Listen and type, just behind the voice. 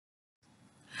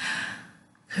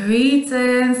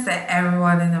Greetings to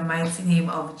everyone in the mighty name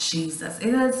of Jesus.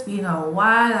 It has been a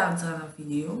while I've done a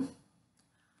video.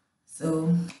 So,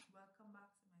 welcome back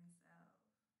to myself.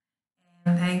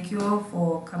 And thank you all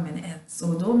for coming in.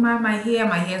 So, don't mind my hair.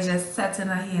 My hair is just set in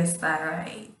a hairstyle,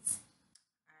 right?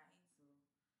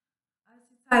 As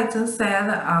the title said,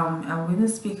 I'm going to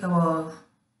speak about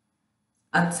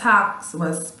attacks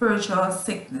with spiritual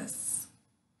sickness.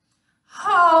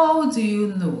 How do you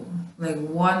know, like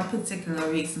one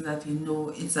particular reason that you know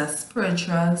it's a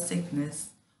spiritual sickness,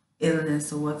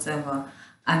 illness, or whatever,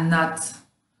 and not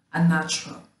a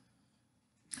natural?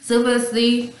 So,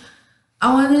 firstly,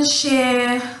 I want to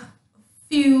share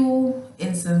few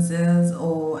instances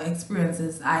or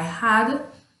experiences I had, and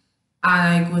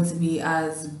I'm going to be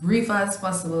as brief as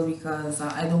possible because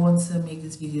I don't want to make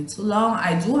this video too long.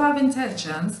 I do have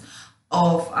intentions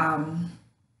of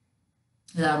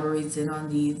elaborating on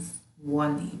these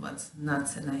one day, but not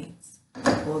tonight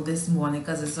or this morning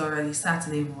because it's already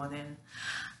Saturday morning.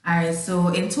 All right, so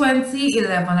in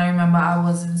 2011, I remember I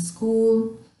was in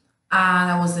school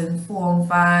and I was in Form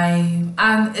 5,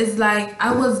 and it's like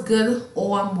I was good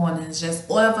all mornings, just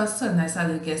all of a sudden I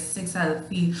started to get sick, started to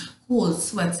feel cold,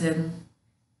 sweating,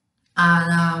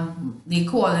 and they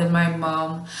called in my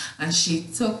mom and she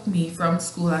took me from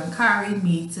school and carried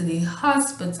me to the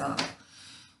hospital.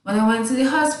 When I went to the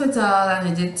hospital and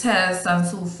they did tests and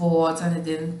so forth and they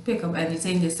didn't pick up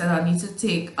anything, they said I need to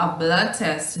take a blood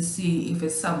test to see if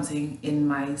it's something in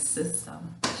my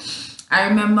system. I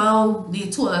remember they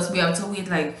told us we have to wait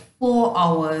like 4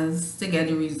 hours to get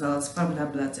the results from the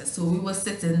blood test. So we were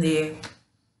sitting there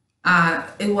and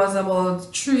it was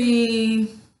about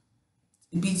between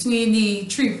the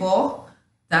 3-4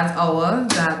 that hour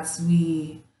that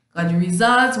we got the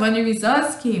results. When the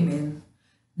results came in,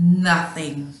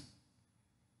 nothing.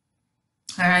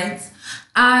 All right,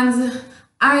 and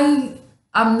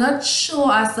I'm not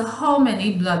sure as to how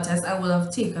many blood tests I would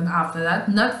have taken after that,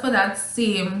 not for that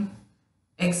same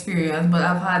experience, but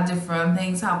I've had different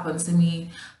things happen to me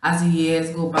as the years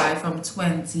go by from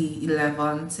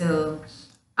 2011 till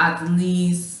at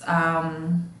least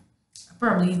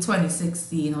probably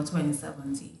 2016 or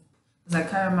 2017, because I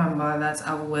can't remember that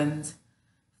I went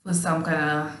for some kind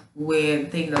of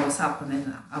weird thing that was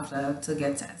happening after to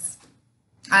get tests.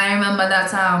 I remember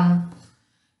that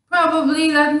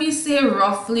probably, let me say,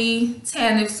 roughly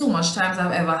 10 if so much times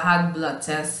I've ever had blood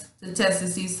tests to test to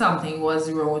see something was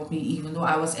wrong with me, even though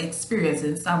I was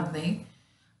experiencing something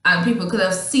and people could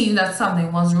have seen that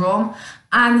something was wrong,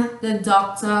 and the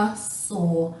doctor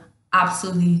saw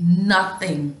absolutely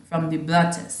nothing from the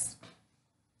blood test.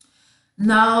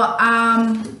 Now,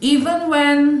 even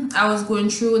when I was going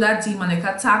through that demonic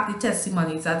attack, the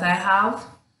testimonies that I have,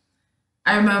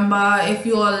 I remember, if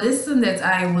you all listened, that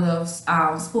I would have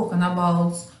spoken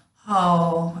about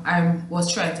how I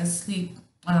was trying to sleep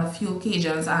on a few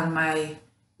occasions and my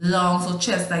lungs or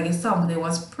chest, like if somebody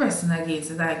was pressing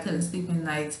against it, I couldn't sleep at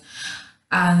night,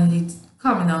 and it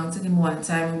coming down to the morning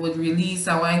time, it would release,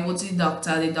 and when I go to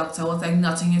the doctor was like,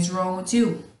 nothing is wrong with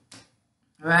you,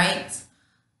 right?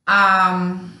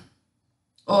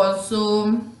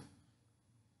 Also,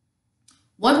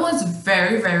 what was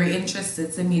very, very interesting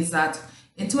to me is that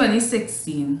in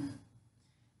 2016,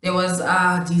 there was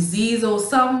a disease or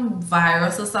some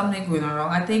virus or something going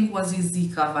around. I think it was the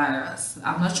Zika virus.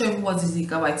 I'm not sure if it was the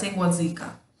Zika, but I think it was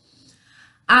Zika.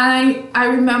 And I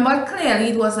remember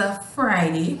clearly it was a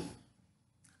Friday.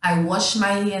 I washed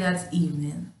my hair that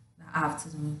evening, the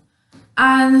afternoon.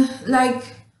 And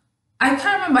like, I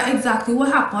can't remember exactly what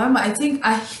happened, but I think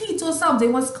a heat or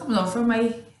something was coming out from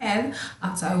my head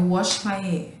after I washed my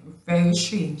hair. Very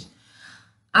strange.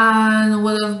 And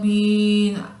would have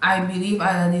been, I believe,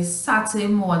 either this Saturday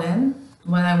morning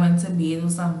when I went to bed or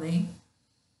something.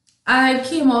 And I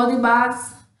came out of the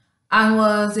bath and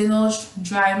was,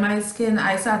 drying my skin.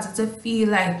 I started to feel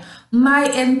like my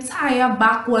entire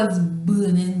back was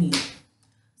burning me.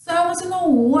 So I want to know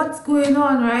what's going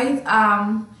on, right?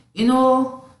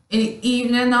 In the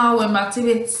evening now, when back to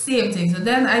it, same thing. So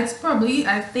then I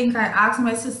think I asked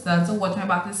my sister to watch my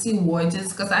back to see what it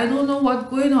is, because I don't know what's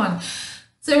going on.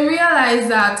 To realize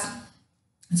that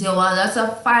there were lots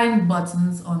of fine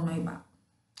buttons on my back,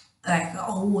 like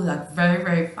like very,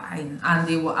 very fine, and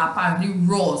they were apparently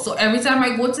raw. So every time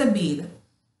I go to bed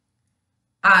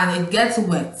and it gets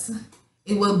wet,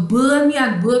 it will burn me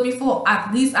and burn me for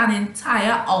at least an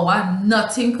entire hour.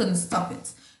 Nothing can stop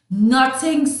it.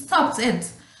 Nothing stops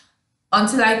it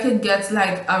until I could get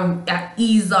like a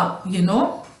ease up, And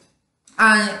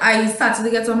I started to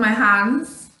get on my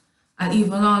hands and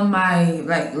even on my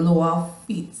like lower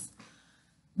feet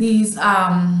these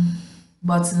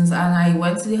buttons, and I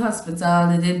went to the hospital.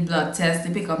 They did blood tests,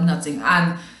 they pick up nothing.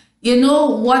 And you know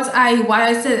why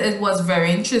I said it was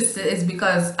very interesting is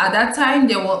because at that time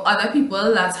there were other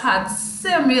people that had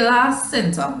similar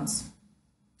symptoms,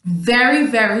 very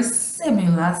very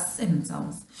similar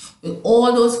symptoms, with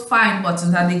all those fine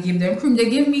buttons, and they give them cream. They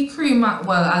give me cream,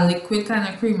 well, a liquid kind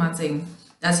of cream thing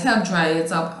that helped dry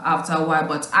it up after a while.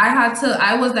 But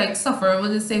I was like suffering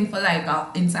with the same for like an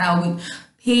entire week.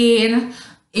 Pain.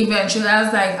 Eventually I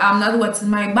was like, I'm not wetting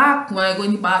my back. When I go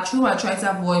in the bathroom, I try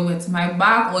to avoid wetting my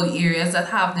back or the areas that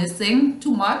have this thing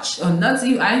too much, or not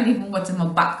even, I ain't even wetting my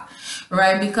back,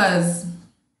 right? Because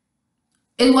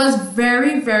it was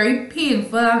very very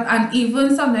painful. And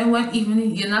even sometimes when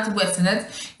even you're not wetting it,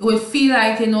 it would feel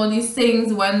like, you know, these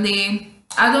things when they,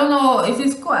 I don't know if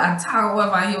it's called attack or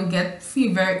whatever, you'll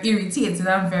feel very irritated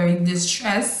and very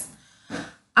distressed.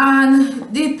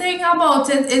 And the thing about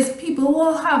it is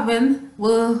people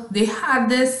they had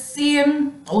the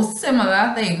same or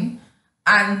similar thing,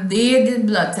 and they did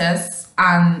blood tests,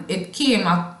 and it came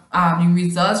up, the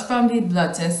results from the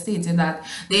blood test stated that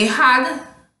they had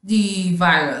the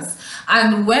virus.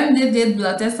 And when they did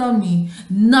blood tests on me,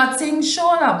 nothing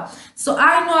showed up. So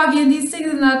I know again these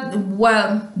things are not,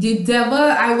 well, the devil,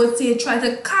 I would say, try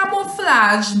to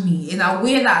camouflage me in a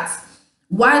way that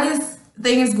while this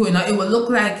thing is going on, it will look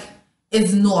like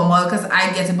it's normal because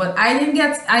I get it. But I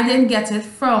didn't get it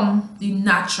from the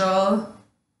natural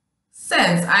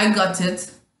sense. I got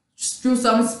it through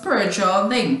some spiritual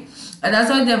thing. And that's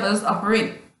how devils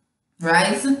operate,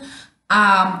 right?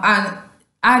 And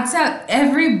I tell,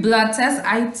 every blood test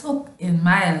I took in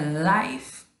my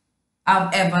life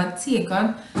I've ever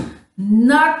taken,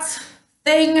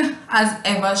 nothing has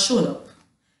ever showed up.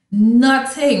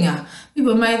 Nothing.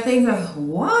 People might think like,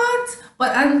 what?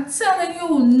 But I'm telling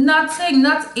you, nothing,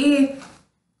 not a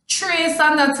trace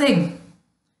of nothing.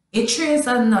 A trace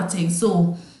of nothing.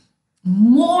 So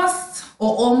most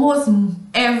or almost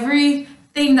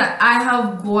everything that I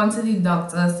have gone to the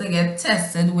doctors to get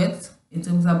tested with in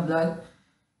terms of blood,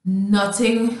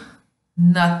 nothing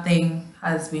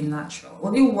has been natural.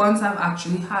 Only once I've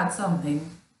actually had something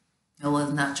that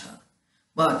was natural,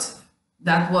 but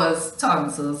that was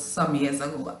tonsils some years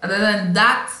ago. Other than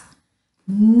that,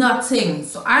 nothing.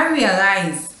 So I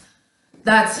realized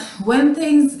that when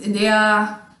things,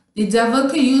 the devil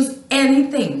can use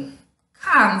anything,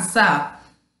 cancer,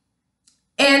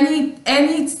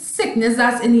 any sickness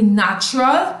that's in the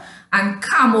natural, and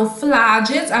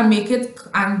camouflage it and make it,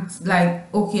 and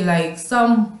like, okay, like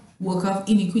some work of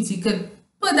iniquity could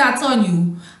put that on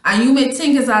you, and you may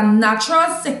think it's a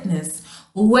natural sickness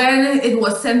when it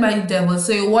was sent by the devil.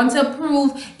 So you want to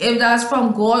prove if that's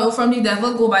from God or from the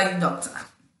devil, go by the doctor.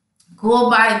 Go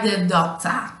by the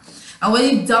doctor. And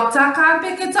when the doctor can't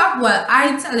pick it up, well,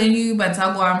 I telling you, you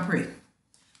better go and pray.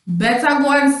 Better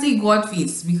go and see God's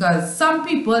face, because some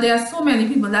people, there are so many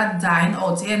people that dying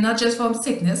out here, not just from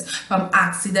sickness, from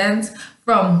accident,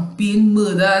 from being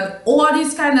murdered, all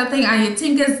these kind of thing, and you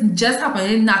think it's just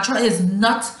happening natural. Is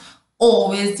not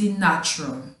always the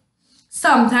natural.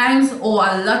 Sometimes, or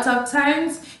a lot of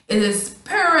times, it is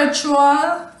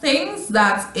spiritual things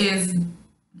that is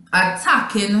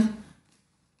attacking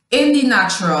in the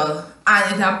natural,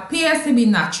 and it appears to be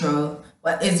natural,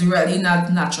 but it's really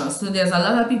not natural. So there's a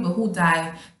lot of people who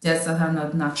die just that are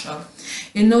not natural.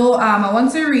 You know, I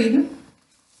want to read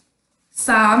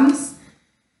Psalms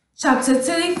chapter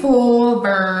 34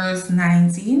 verse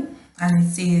 19, and it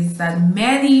says that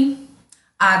many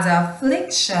are the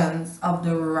afflictions of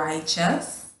the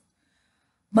righteous,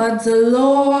 but the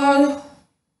Lord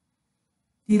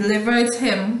delivered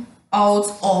him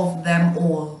out of them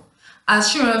all.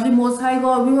 As sure of the Most High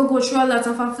God, we will go through a lot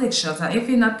of afflictions. And if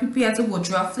you're not prepared to go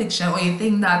through affliction, or you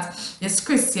think that this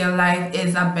Christian life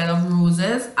is a bed of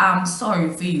roses, I'm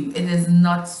sorry for you. It is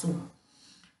not so.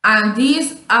 And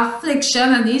these affliction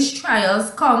and these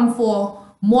trials come for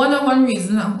more than one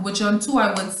reason, which on two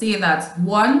I would say that: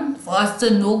 one, for us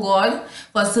to know God,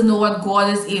 for us to know what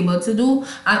God is able to do,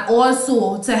 and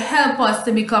also to help us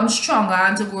to become stronger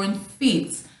and to grow in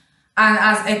faith and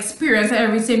as experience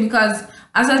everything. Because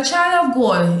as a child of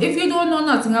God, if you don't know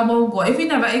nothing about God, if you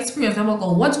never experienced about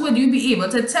God, what would you be able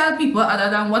to tell people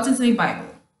other than what is in the Bible?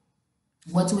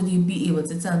 What would you be able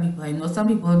to tell people? I know some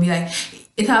people will be like,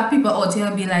 it have people out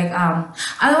here be like, I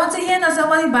don't want to hear nothing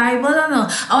about the Bible, no.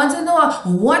 I want to know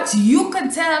what you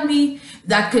could tell me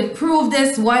that could prove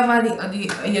this, whatever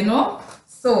you know?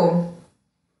 So,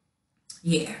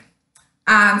 yeah. So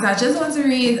I just want to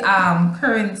read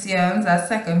Corinthians,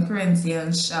 2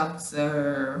 Corinthians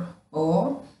chapter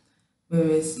 4,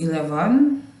 verse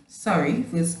 11, sorry,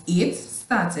 verse 8,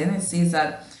 starting. It says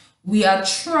that We are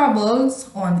troubled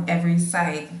on every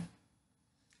side,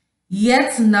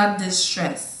 yet not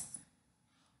distressed.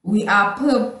 We are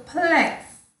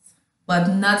perplexed, but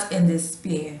not in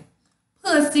despair.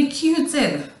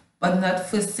 Persecuted, but not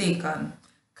forsaken.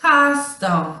 Cast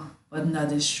down, but not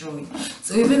destroyed.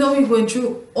 So even though we're going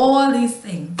through all these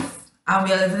things, and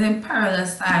we are living in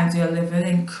perilous times, we are living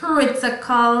in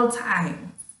critical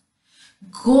times,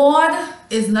 God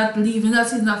is not leaving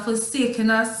us, He's not forsaking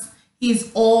us.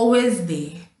 He's always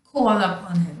there. Call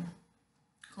upon Him.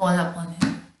 Call upon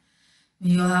Him. May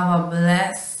you have a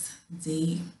blessed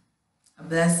day, a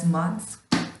blessed month,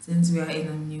 since we are in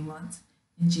a new month.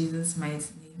 In Jesus'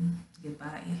 mighty name,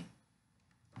 goodbye.